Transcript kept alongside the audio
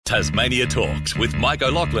Tasmania Talks with Mike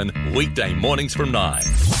O'Loughlin, weekday mornings from 9.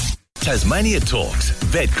 Tasmania Talks,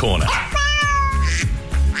 Vet Corner.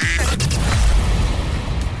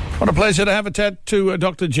 What a pleasure to have a chat to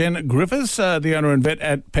Dr. Jen Griffiths, the owner and vet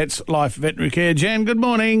at Pets Life Veterinary Care. Jen, good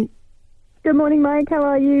morning. Good morning, Mike. How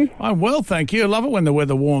are you? I'm well, thank you. I love it when the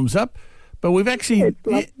weather warms up, but we've actually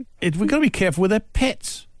we've got to be careful with our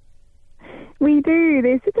pets. We do.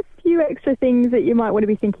 There's just a few extra things that you might want to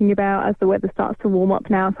be thinking about as the weather starts to warm up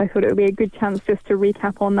now. So I thought it would be a good chance just to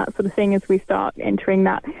recap on that sort of thing as we start entering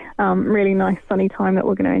that really nice sunny time that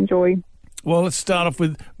we're going to enjoy. Well, let's start off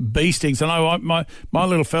with bee stings. I know my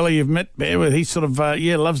little fella you've met, Bear, with, he sort of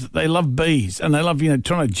they love bees and they love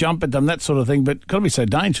trying to jump at them, that sort of thing. But got to be so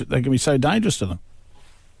dangerous. They can be so dangerous to them.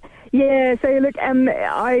 Yeah. So look,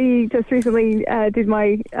 I just recently did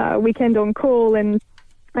my weekend on call, and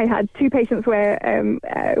I had two patients where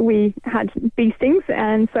we had bee stings,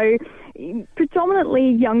 and so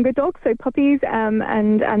predominantly younger dogs, so puppies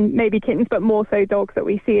and maybe kittens, but more so dogs that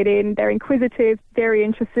we see it in. They're inquisitive, very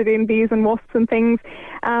interested in bees and wasps and things.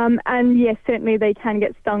 And yes, certainly they can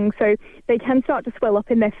get stung. So they can start to swell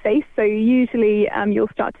up in their face. So usually you'll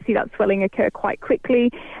start to see that swelling occur quite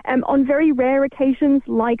quickly. On very rare occasions,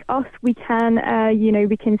 like us, we can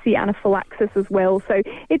see anaphylaxis as well. So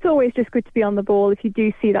it's always just good to be on the ball. If you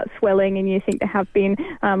do see that swelling and you think they have been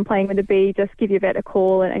playing with a bee, just give your vet a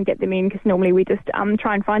call and get them in, because normally we just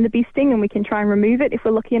try and find the bee sting and we can try and remove it if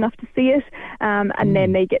we're lucky enough to see it. And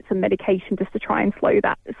then they get some medication just to try and slow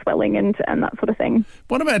that swelling and that sort of thing.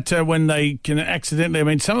 What about when they can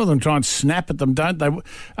accidentally, some of them try and snap at them, don't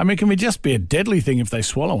they? Can it just be a deadly thing if they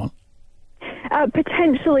swallow one?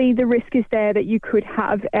 Potentially the risk is there that you could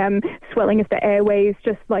have swelling of the airways,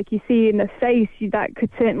 just like you see in the face. That could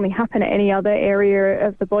certainly happen at any other area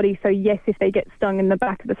of the body. So yes, if they get stung in the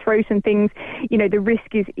back of the throat and things, the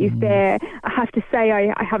risk is there. I have to say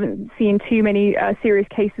I haven't seen too many serious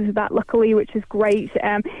cases of that, luckily, which is great.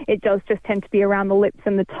 It does just tend to be around the lips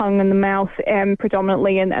and the tongue and the mouth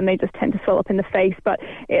predominantly, and they just tend to swell up in the face. But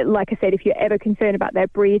like I said, if you're ever concerned about their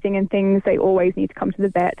breathing and things, they always need to come to the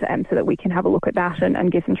vet so that we can have a look at that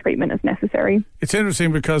and give some treatment as necessary. It's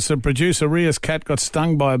interesting because producer Ria's cat got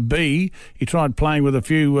stung by a bee. He tried playing with a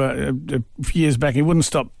few years back. He wouldn't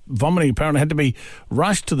stop vomiting. Apparently had to be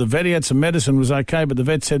rushed to the vet. He had some medicine, was okay, but the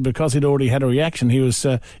vet said because he'd already had a reaction,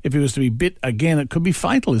 if he was to be bit again, it could be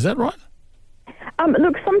fatal. Is that right?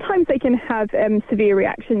 Look, sometimes they can have severe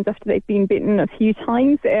reactions after they've been bitten a few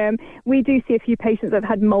times. We do see a few patients that have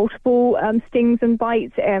had multiple stings and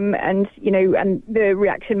bites, and the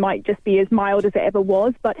reaction might just be as mild as it ever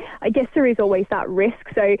was. But I guess there is always that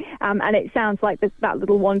risk. So, and it sounds like that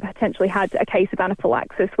little one potentially had a case of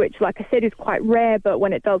anaphylaxis, which, like I said, is quite rare. But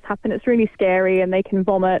when it does happen, it's really scary, and they can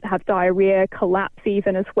vomit, have diarrhea, collapse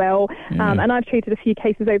even as well. And I've treated a few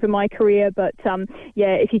cases over my career, but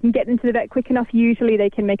if you can get them to the vet quick enough, usually they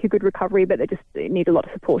can make a good recovery, but they need a lot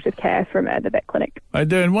of supportive care from the vet clinic. I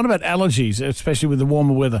do. And what about allergies, especially with the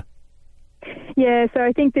warmer weather? Yeah, so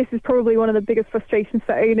I think this is probably one of the biggest frustrations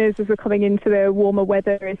for owners as we're coming into the warmer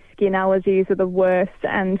weather. Is skin allergies are the worst,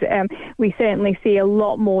 and we certainly see a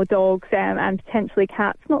lot more dogs and potentially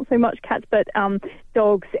cats, not so much cats, but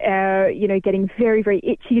dogs getting very, very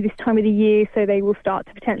itchy this time of the year, so they will start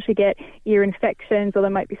to potentially get ear infections, or they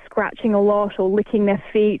might be scratching a lot or licking their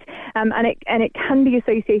feet, and it can be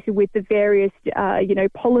associated with the various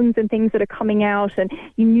pollens and things that are coming out, and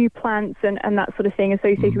new plants and that sort of thing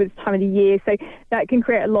associated with this time of the year. So that can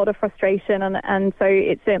create a lot of frustration, and so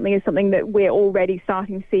it certainly is something that we're already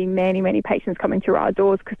starting to see many patients coming through our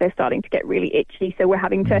doors because they're starting to get really itchy. So we're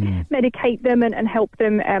having to medicate them and help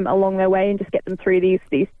them along their way and just get them through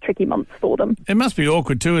these tricky months for them. It must be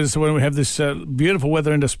awkward too, is when we have this beautiful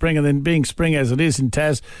weather into spring, and then being spring as it is in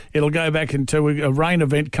Tas, it'll go back into a rain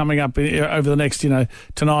event coming up over the next,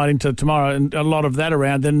 tonight into tomorrow, and a lot of that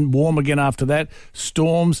around, then warm again after that,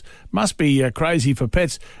 storms. Must be crazy for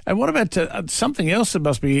pets. And what about something else that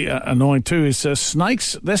must be annoying too is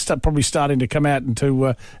snakes. They're probably starting to come out into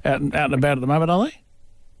out and about at the moment, are they?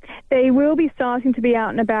 They will be starting to be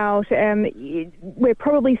out and about. We're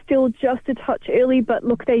probably still just a touch early, but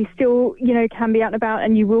look, they still, can be out and about,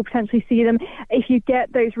 and you will potentially see them. If you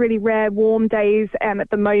get those really rare warm days at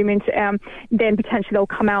the moment, then potentially they'll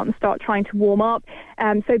come out and start trying to warm up.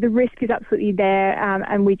 So the risk is absolutely there,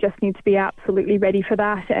 and we just need to be absolutely ready for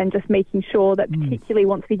that, and just making sure that particularly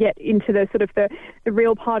once we get into the sort of the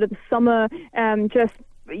real part of the summer, just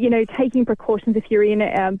taking precautions if you're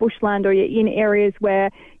in bushland or you're in areas where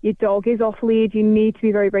your dog is off lead. You need to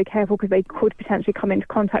be very, very careful because they could potentially come into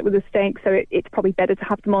contact with a snake. So it's probably better to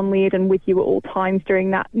have them on lead and with you at all times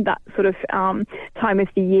during that sort of time of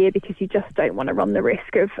the year, because you just don't want to run the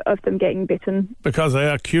risk of them getting bitten. Because they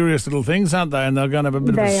are curious little things, aren't they? And they're going to have a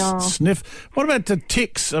bit of a sniff. What about the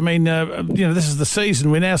ticks? I mean, this is the season.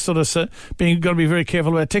 We're now sort of got to be very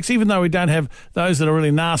careful about ticks. Even though we don't have those that are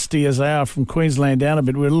really nasty as they are from Queensland down a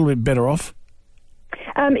bit, we're a little bit better off.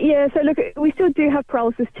 So look, we still do have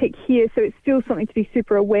paralysis tick here, so it's still something to be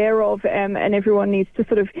super aware of, and everyone needs to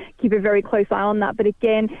sort of keep a very close eye on that. But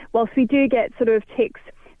again, whilst we do get sort of ticks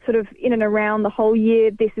sort of in and around the whole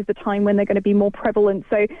year, this is the time when they're going to be more prevalent.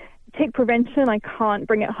 So tick prevention, I can't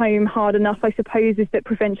bring it home hard enough, I suppose, is that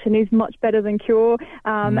prevention is much better than cure.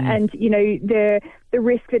 And, the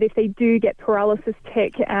risk that if they do get paralysis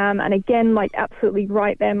tick, and again, absolutely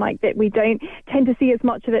right there, Mike, that we don't tend to see as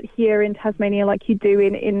much of it here in Tasmania like you do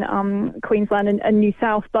in Queensland and New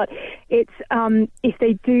South. But it's if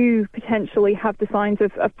they do potentially have the signs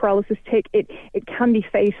of paralysis tick, it can be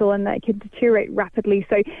fatal and they can deteriorate rapidly.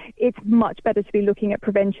 So it's much better to be looking at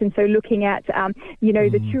prevention. So looking at,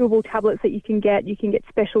 the chewable tablets that you can get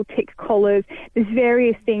special tick collars. There's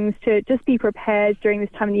various things to just be prepared during this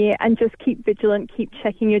time of the year and just keep vigilant, keep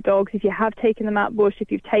checking your dogs. If you have taken them out bush,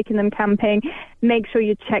 if you've taken them camping, make sure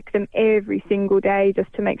you check them every single day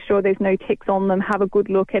just to make sure there's no ticks on them. Have a good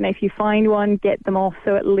look, and if you find one, get them off,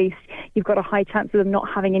 so at least you've got a high chance of them not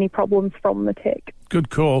having any problems from the tick.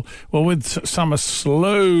 Good call. Well, with summer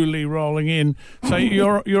slowly rolling in, so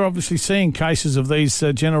you're obviously seeing cases of these,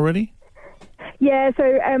 Jen, already? Yeah,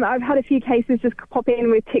 so I've had a few cases just pop in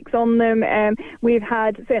with ticks on them. We've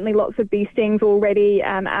had certainly lots of bee stings already,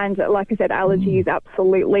 and like I said, allergies,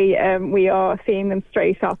 absolutely. We are seeing them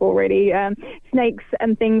straight up already. Snakes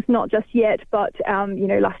and things, not just yet, but,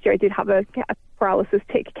 last year I did have a paralysis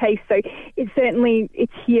tick case, so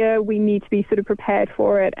it's here. We need to be sort of prepared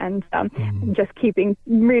for it, and just keeping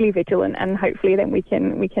really vigilant, and hopefully then we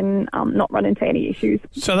can not run into any issues.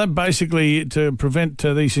 So that basically, to prevent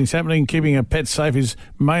these things happening, keeping a pet safe is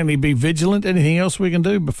mainly be vigilant. Anything else we can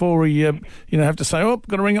do before we have to say, got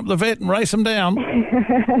to ring up the vet and race them down?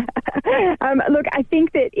 Look, I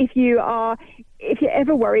think that if you're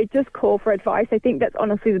ever worried, just call for advice. I think that's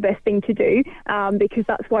honestly the best thing to do, because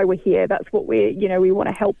that's why we're here. That's what we want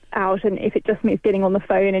to help out. And if it just means getting on the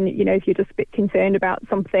phone and, if you're just a bit concerned about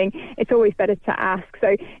something, it's always better to ask.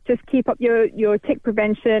 So just keep up your tick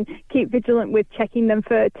prevention, keep vigilant with checking them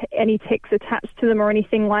for any ticks attached to them or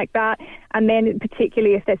anything like that. And then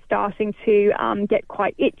particularly if they're starting to get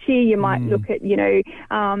quite itchy, you might look at, taking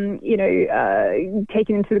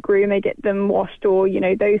them to the groomer, get them washed, or,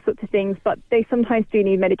 those sorts of things. But they sometimes do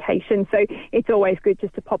need medication, so it's always good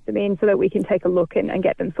just to pop them in so that we can take a look and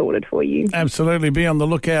get them sorted for you. Absolutely, be on the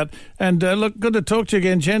lookout. And look, good to talk to you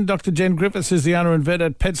again, Jen. Dr. Jen Griffiths is the owner and vet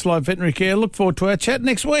at Pets Life Veterinary Care. Look forward to our chat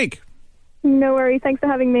next week. No worries. Thanks for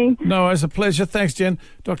having me. No, it's a pleasure. Thanks, Jen.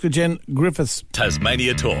 Dr. Jen Griffiths.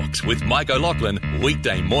 Tasmania Talks with Mike O'Loughlin,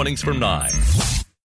 weekday mornings from 9.